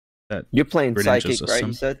that You're playing credential Psychic, right?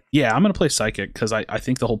 You said? Yeah, I'm gonna play Psychic because I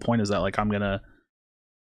think the whole point is that like I'm gonna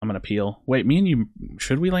peel. Wait, me and you,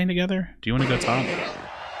 should we lane together? Do you want to go top? Yeah,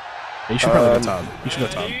 you should probably go top. You should go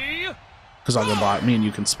top. Because I'll go bot. Me and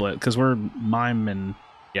you can split. Because we're Mime and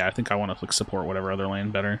yeah, I think I want to like support whatever other lane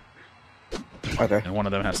better. Okay. And one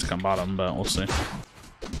of them has to come bottom, but we'll see.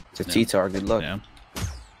 It's a T-Tar. Good luck. Yeah.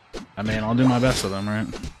 I mean, I'll do my best with them, right?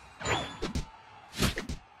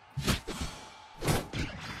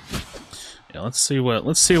 Yeah, let's see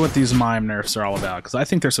what these Mime nerfs are all about, because I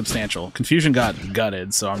think they're substantial. Confusion got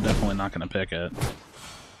gutted, so I'm definitely not going to pick it.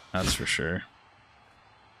 That's for sure.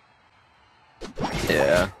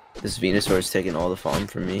 Yeah, this Venusaur is taking all the farm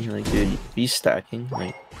from me. Like, dude, be stacking.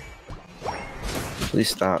 Like, please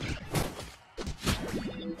stop.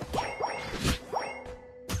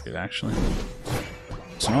 Dude, actually,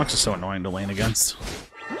 Snorlax is so annoying to lane against.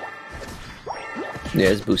 Yeah,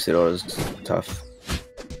 his boosted auto is tough.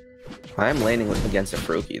 I am laning against a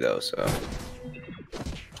Froakie though, so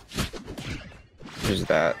there's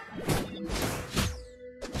that.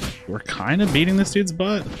 We're kind of beating this dude's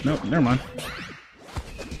butt. Nope, never mind.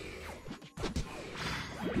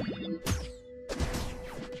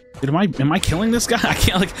 Dude, am I killing this guy?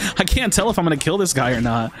 I can't tell if I'm gonna kill this guy or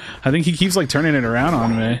not. I think he keeps like turning it around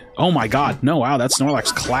on me. Oh my god, no, wow, that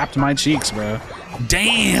Snorlax clapped my cheeks, bro.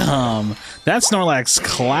 Damn, that Snorlax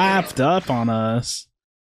clapped up on us.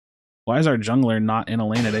 Why is our jungler not in a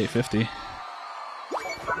lane at 850? Wait,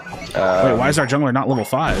 why is our jungler not level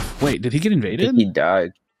 5? Wait, did he get invaded? I think he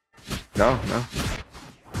died. No.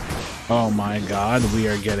 Oh my god, we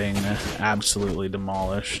are getting absolutely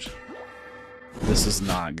demolished. This is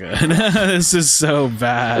not good. This is so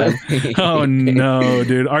bad. Oh no,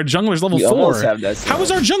 dude. Our jungler's level 4. How is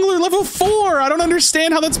our jungler level 4? I don't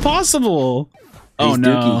understand how that's possible. Oh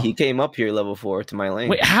no. Dookie. He came up here level 4 to my lane.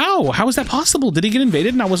 Wait, how? How is that possible? Did he get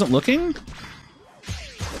invaded and I wasn't looking?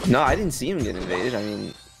 No, I didn't see him get invaded. I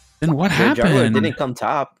mean, then what the happened? Jungler didn't come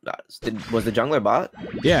top. Was the jungler bot?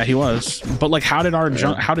 Yeah, he was. But like, how did our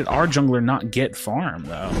jungler not get farm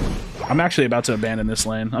though? I'm actually about to abandon this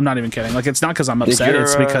lane. I'm not even kidding. Like, it's not because I'm upset.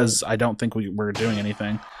 It's because I don't think we're doing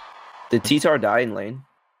anything. Did T-Tar die in lane?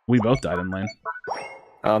 We both died in lane.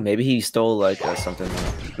 Maybe he stole like something.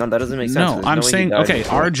 No, that doesn't make sense. No, I'm saying, okay,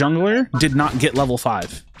 before. our jungler did not get level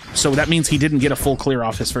 5. So that means he didn't get a full clear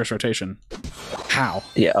off his first rotation. How?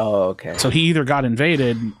 Yeah, oh, okay. So he either got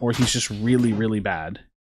invaded or he's just really, really bad.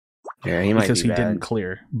 Yeah, he might because be he bad. didn't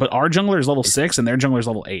clear. But our jungler is level 6 and their jungler is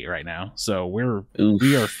level 8 right now. So we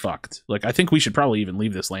are fucked. Like, I think we should probably even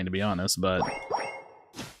leave this lane, to be honest, but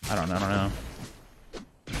I don't know.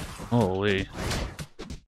 Holy.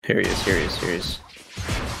 Here he is.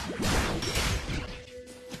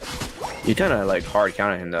 You kind of like hard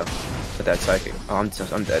counted him though with that psychic. Oh, I'm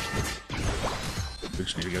dead. We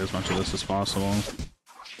just need to get as much of this as possible.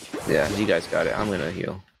 Yeah, you guys got it. I'm gonna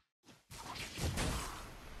heal.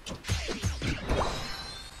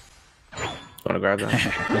 Want to grab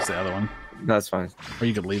that? That's the other one. No, that's fine. Or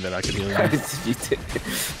you could leave it. I could heal you. You did.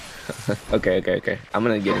 Okay. I'm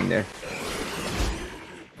gonna get in there.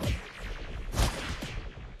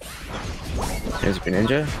 There's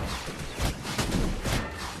Greninja.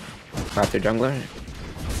 After jungler.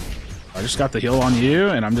 I just got the heal on you,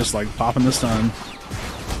 and I'm just like popping the stun.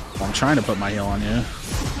 I'm trying to put my heal on you.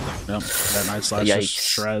 Yep, that Night Slash just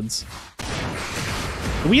shreds.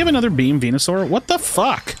 Do we have another Beam Venusaur? What the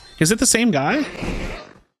fuck? Is it the same guy?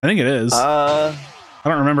 I think it is. I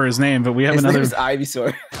don't remember his name, but we have another. His name is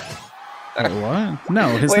Ivysaur. Wait, what?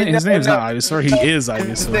 No, his name's not Ivysaur. He is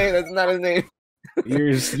Ivysaur. That's not his name.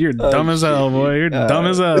 You're dumb as hell, boy. You're dumb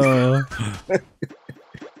as hell.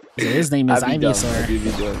 His name is Ivysaur.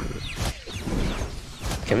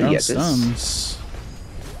 Can we get this?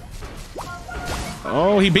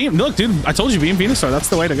 Oh, he beamed. Look, dude, I told you, beam Venusaur. That's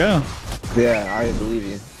the way to go. Yeah, I believe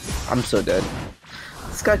you. I'm so dead.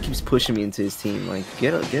 This guy keeps pushing me into his team. Like,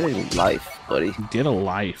 get a life, buddy. Get a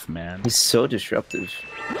life, man. He's so disruptive.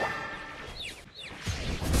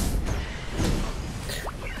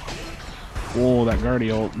 Whoa, that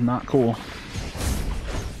Guardy ult, not cool.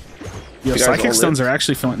 Yo, Psychic Stuns are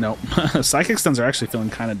actually feeling... Nope. Psychic Stuns are actually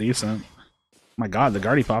feeling kind of decent. My god, the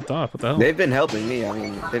Guardy popped off. What the hell? They've been helping me. I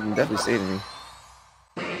mean, they've been definitely saving me.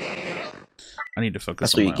 I need to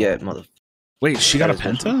focus on what you get, mother... Wait, she got a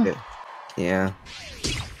Penta? Yeah.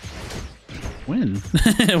 When?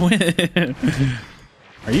 When?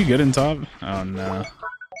 Are you good in top? Oh, no.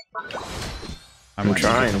 I'm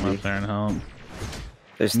trying to come up there and help.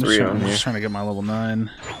 There's 3 on here. I'm just trying to get my level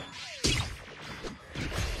 9.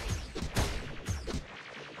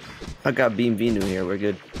 I got Beam Venu here. We're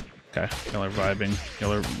good. Okay, y'all are vibing.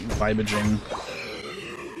 Y'all are vibaging.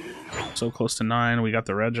 so close to 9. We got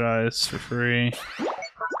the Regis for free.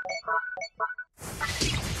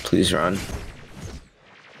 Please run.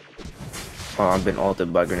 Oh, I've been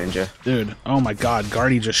ulted by Greninja. Dude, oh my god,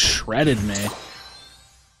 Guardy just shredded me.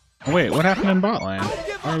 Oh, wait, what happened in bot lane?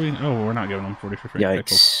 Are we? Oh, we're not giving him 40 for free.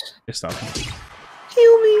 Yikes. Okay, stop him.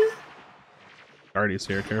 Heal me. Guardy's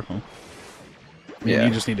here, careful. Yeah.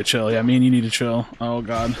 You just need to chill. Yeah, me and you need to chill. Oh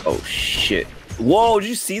god. Oh shit. Whoa, did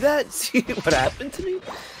you see that? See what happened to me?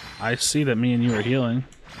 I see that me and you are healing.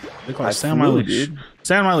 Stay on my my leash. Dude.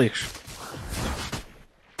 Stay on my leash.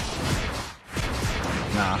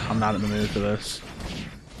 Nah, I'm not in the mood for this.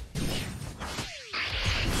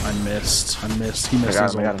 I missed. He missed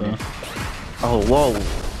his ult though. Oh, whoa.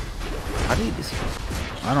 How do you do this?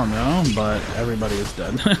 I don't know, but everybody is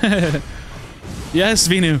dead. Yes,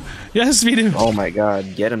 Venu. Yes, Venu. Oh my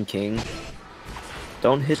god, get him, King.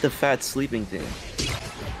 Don't hit the fat sleeping thing.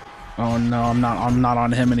 Oh no, I'm not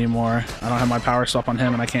on him anymore. I don't have my power swap on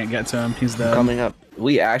him and I can't get to him. He's dead. Coming up.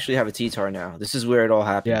 We actually have a T-Tar now. This is where it all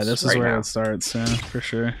happens. Yeah, this is where it starts, yeah, for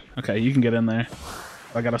sure. Okay, you can get in there.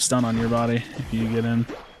 I got a stun on your body if you get in.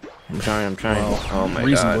 I'm trying. Well, oh my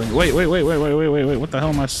reasonably. god. Wait. What the hell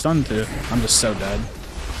am I stunned to? I'm just so dead.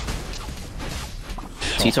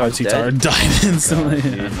 T-Tar's T-Tar dead? died instantly.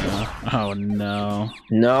 God, oh no.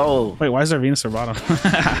 No. Wait, why is there Venus or bottom?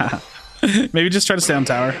 Maybe just try to stay on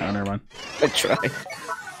tower. Oh, never mind. I tried.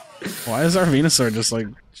 Why is our Venusaur just like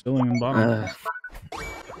chilling in bottom?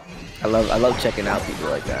 I love checking out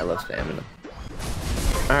people like that. I love spamming them.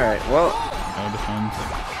 Alright, well.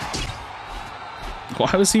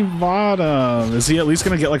 Why was he bottom? Is he at least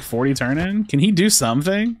gonna get like 40 turn in? Can he do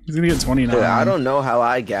something? He's gonna get 29. Dude, I don't know how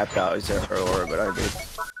I gapped out her aura, but I did.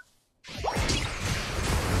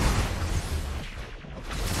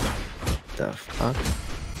 The fuck?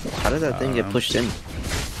 How did that thing get pushed in?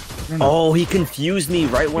 Oh, he confused me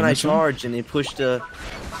right when I charged and he pushed a...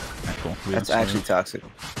 Cool. That's actually toxic.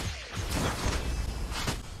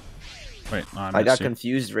 Wait, I got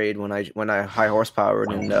confused raid when I high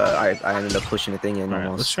horsepowered and I ended up pushing the thing in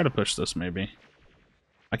almost. Let's try to push this maybe.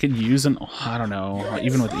 I could use an... I don't know.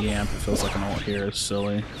 Even with EAMP, it feels like an ult here is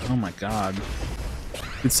silly. Oh my god.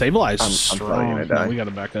 Dude, Sableye is strong. Gonna die. No, we gotta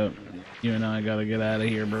back up. You and I gotta get out of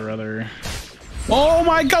here, brother. Oh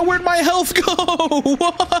my god, where'd my health go?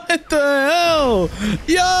 What the hell?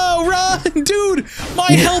 Yo, run, dude!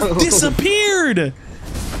 My health disappeared!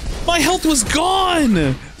 My health was gone!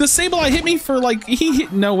 The Sableye hit me for like,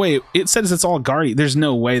 no wait, it says it's all Guardy. There's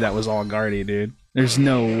no way that was all Guardy, dude. There's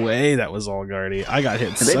no way that was all Guardy. I got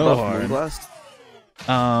hit so hard.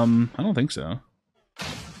 I don't think so.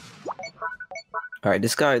 Alright,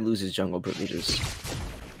 this guy loses jungle privileges.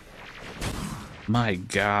 My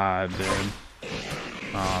god, dude.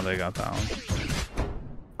 Oh, they got that one.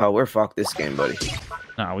 Oh, we're fucked this game, buddy.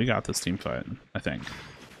 Nah, we got this team fight, I think.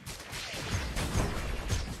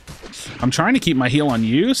 I'm trying to keep my heal on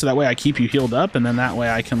you, so that way I keep you healed up, and then that way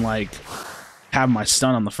I can, like, have my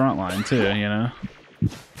stun on the front line, too, you know?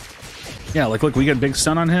 Yeah, like, look, we get a big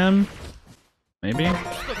stun on him. Maybe?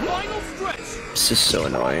 This is so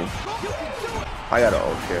annoying. I gotta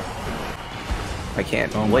ult here. I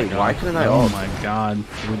can't. Oh wait, why couldn't I ult? Oh my god,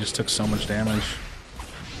 we just took so much damage.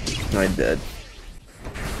 I did.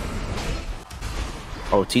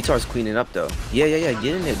 Oh, T-Tar's cleaning up, though. Yeah,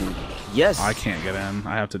 get in there, dude. Yes! I can't get in.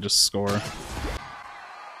 I have to just score.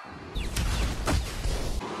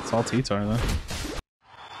 It's all T-Tar, though.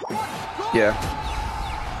 Yeah.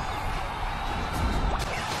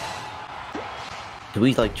 Do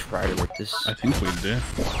we, like, try to rip this? I think we do.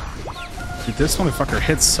 Dude, this motherfucker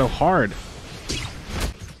hits so hard.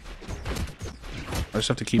 I just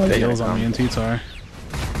have to keep the heals on me and T-Tar.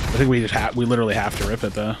 I think we literally have to rip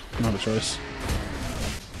it, though. No other choice.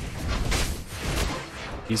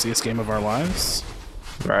 Easiest game of our lives.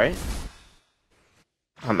 Right?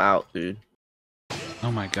 I'm out, dude.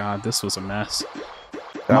 Oh my god, this was a mess.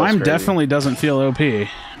 Mime definitely doesn't feel OP,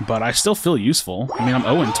 but I still feel useful. I mean, I'm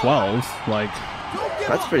 0-12. Like,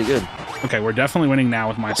 that's pretty good. Okay, we're definitely winning now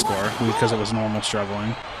with my score because it was normal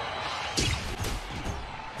struggling.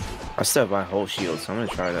 I still have my whole shield, so I'm gonna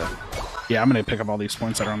try that. Yeah, I'm gonna pick up all these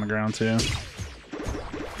points that are on the ground too.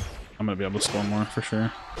 I'm gonna be able to score more for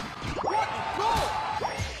sure.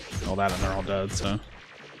 All that and they're all dead, so.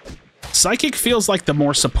 Psychic feels like the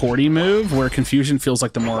more supporty move, where Confusion feels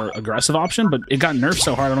like the more aggressive option, but it got nerfed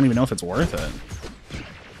so hard I don't even know if it's worth it.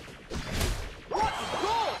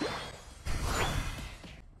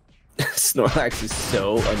 Snorlax is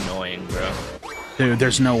so annoying, bro. Dude,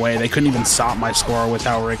 there's no way. They couldn't even stop my score with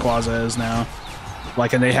how Rayquaza is now.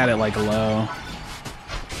 Like, and they had it, like, low.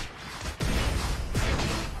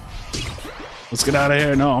 Let's get out of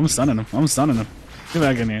here. No, I'm stunning him. I'm stunning him. Get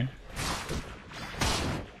back in here.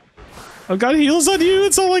 I've got heals on you.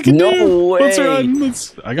 It's all I can do. No way. Let's run.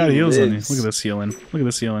 I got heals on you. Look at this healing. Look at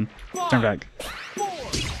this healing. Turn back.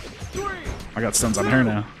 I got stuns on her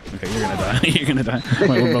now. Okay, you're gonna die. You're gonna die. Wait,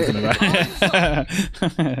 we're both gonna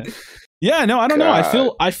die. Yeah, no, I don't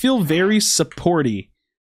know. I feel very supporty,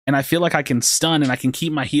 and I feel like I can stun and I can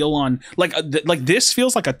keep my heal on. Like this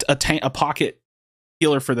feels like a pocket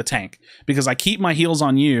healer for the tank, because I keep my heals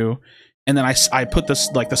on you, and then I put this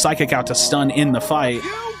like the psychic out to stun in the fight,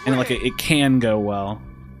 and like it can go well.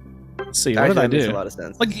 Let's see, what did I do? Makes a lot of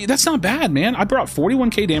sense. Like that's not bad, man. I brought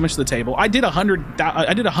 41k damage to the table. I did 100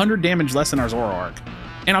 damage less than our Zora arc,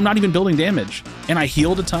 and I'm not even building damage. And I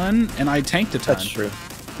healed a ton, and I tanked a ton. That's true.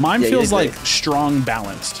 Mine feels like strong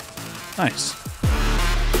balanced. Nice.